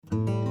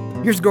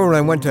Years ago when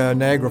I went to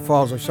Niagara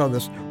Falls, I saw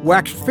this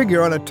wax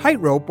figure on a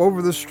tightrope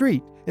over the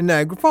street in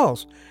Niagara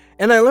Falls.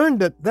 And I learned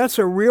that that's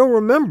a real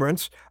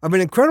remembrance of an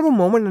incredible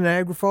moment in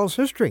Niagara Falls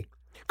history.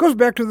 It goes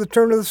back to the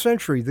turn of the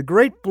century. The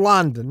great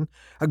Blondin,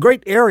 a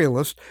great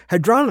aerialist,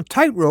 had drawn a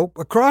tightrope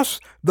across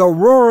the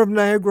roar of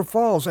Niagara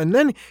Falls. And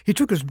then he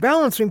took his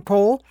balancing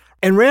pole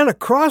and ran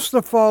across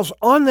the falls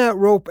on that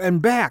rope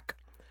and back.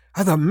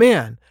 I thought,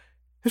 man,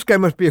 this guy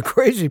must be a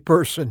crazy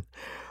person.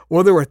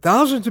 Well, there were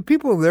thousands of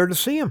people there to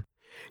see him.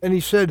 And he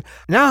said,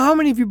 now how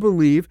many of you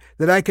believe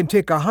that I can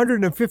take a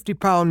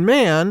 150-pound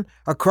man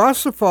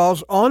across the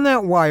falls on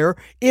that wire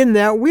in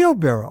that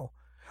wheelbarrow?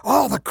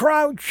 All the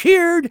crowd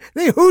cheered,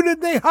 they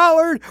hooted, they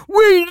hollered,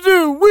 we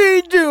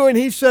do. And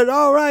he said,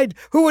 all right,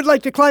 who would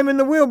like to climb in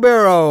the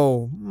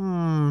wheelbarrow?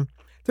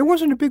 There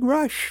wasn't a big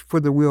rush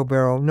for the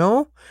wheelbarrow,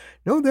 no,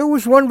 there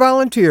was one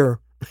volunteer,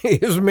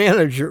 his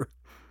manager.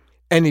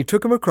 And he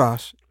took him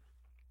across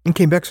and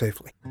came back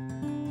safely.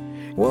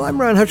 Well,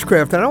 I'm Ron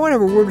Hutchcraft, and I want to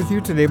have a word with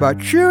you today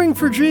about cheering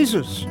for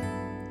Jesus,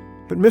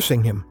 but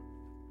missing him.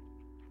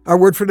 Our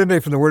word for today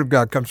from the Word of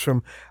God comes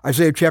from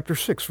Isaiah chapter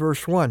 6,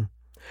 verse 1.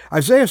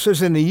 Isaiah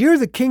says, in the year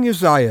that King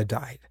Uzziah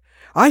died,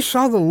 I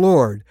saw the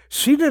Lord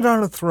seated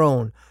on a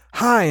throne,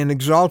 high and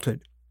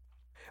exalted.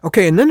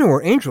 Okay, and then there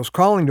were angels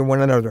calling to one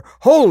another,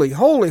 holy,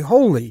 holy,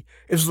 holy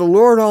is the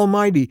Lord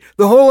Almighty.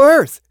 The whole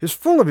earth is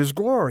full of his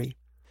glory.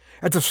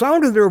 At the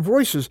sound of their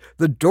voices,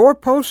 the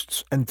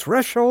doorposts and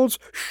thresholds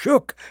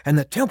shook, and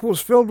the temple was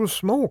filled with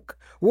smoke.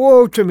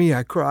 Woe to me,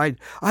 I cried.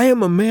 I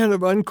am a man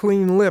of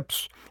unclean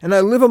lips, and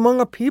I live among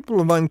a people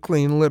of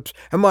unclean lips,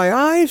 and my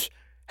eyes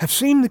have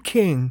seen the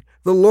King,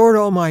 the Lord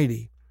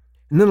Almighty.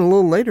 And then a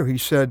little later he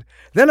said,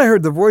 then I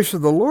heard the voice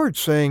of the Lord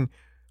saying,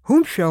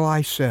 whom shall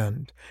I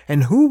send,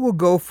 and who will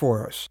go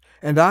for us?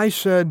 And I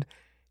said,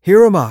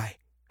 here am I,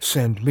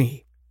 send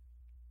me.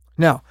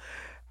 Now,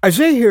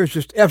 Isaiah here is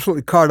just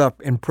absolutely caught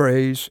up in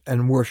praise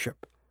and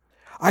worship.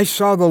 I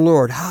saw the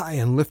Lord high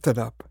and lifted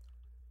up.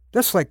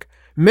 That's like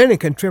many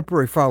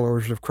contemporary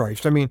followers of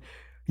Christ. I mean,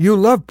 you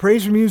love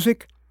praise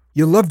music.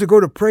 You love to go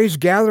to praise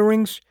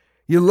gatherings.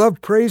 You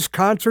love praise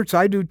concerts.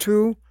 I do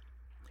too.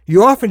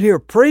 You often hear,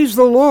 praise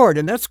the Lord,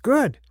 and that's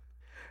good.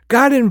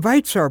 God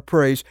invites our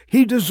praise.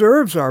 He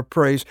deserves our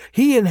praise.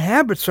 He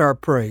inhabits our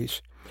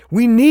praise.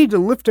 We need to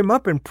lift him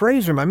up and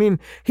praise him. I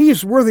mean, he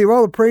is worthy of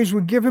all the praise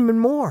we give him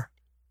and more.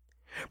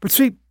 But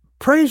see,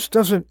 praise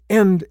doesn't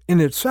end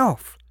in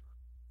itself.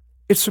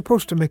 It's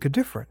supposed to make a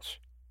difference.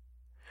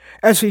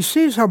 As he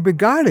sees how big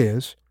God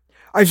is,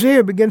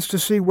 Isaiah begins to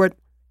see what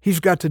he's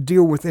got to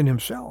deal with in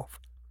himself.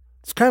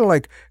 It's kind of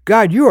like,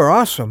 God, you are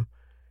awesome,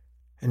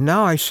 and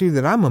now I see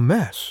that I'm a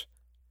mess.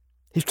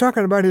 He's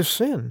talking about his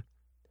sin.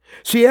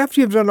 See,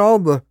 after you've done all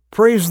the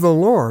praise the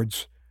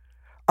Lord's,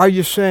 are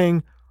you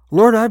saying,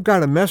 Lord, I've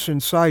got a mess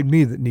inside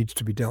me that needs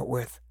to be dealt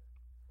with.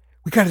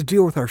 We got to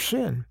deal with our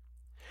sin.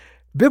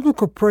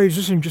 Biblical praise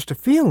isn't just a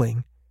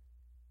feeling.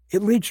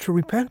 It leads to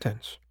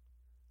repentance,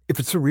 if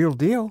it's a real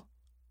deal.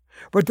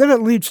 But then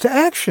it leads to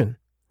action.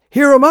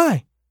 Here am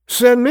I.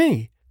 Send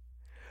me.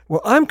 Well,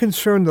 I'm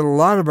concerned that a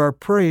lot of our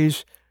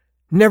praise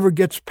never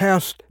gets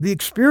past the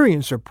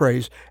experience of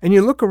praise. And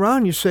you look around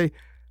and you say,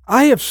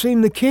 I have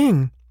seen the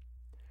King,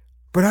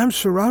 but I'm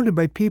surrounded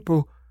by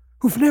people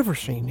who've never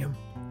seen him.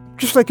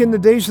 Just like in the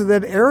days of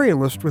that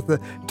aerialist with the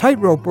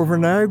tightrope over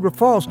Niagara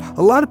Falls.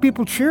 A lot of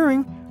people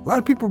cheering. A lot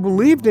of people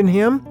believed in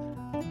him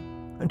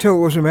until it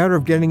was a matter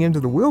of getting into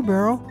the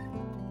wheelbarrow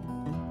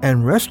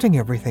and resting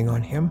everything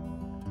on him.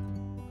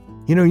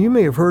 You know, you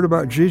may have heard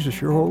about Jesus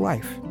your whole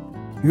life.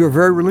 You're a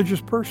very religious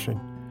person.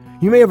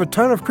 You may have a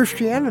ton of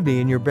Christianity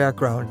in your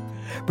background.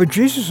 But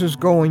Jesus is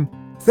going,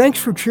 thanks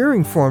for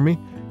cheering for me.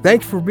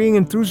 Thanks for being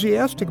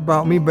enthusiastic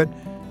about me. But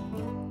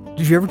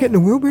did you ever get in the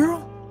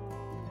wheelbarrow?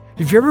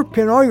 Did you ever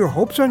pin all your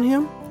hopes on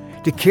him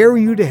to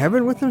carry you to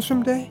heaven with him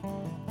someday?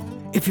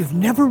 If you've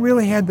never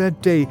really had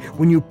that day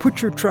when you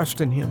put your trust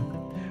in him,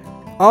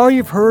 all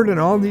you've heard and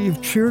all that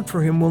you've cheered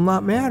for him will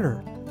not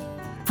matter.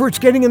 For it's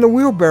getting in the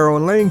wheelbarrow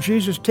and letting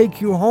Jesus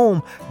take you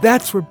home.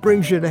 That's what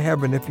brings you to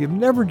heaven. If you've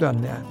never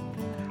done that,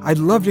 I'd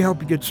love to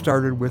help you get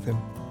started with him.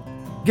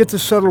 Get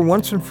this settled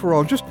once and for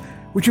all. Just,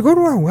 would you go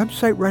to our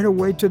website right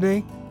away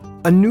today?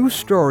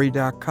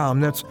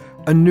 anewstory.com. That's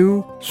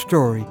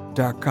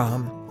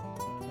anewstory.com.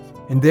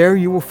 And there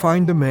you will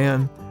find a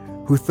man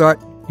who thought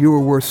you were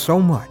worth so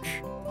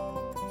much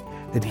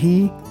that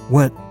he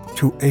went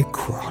to a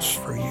cross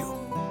for you.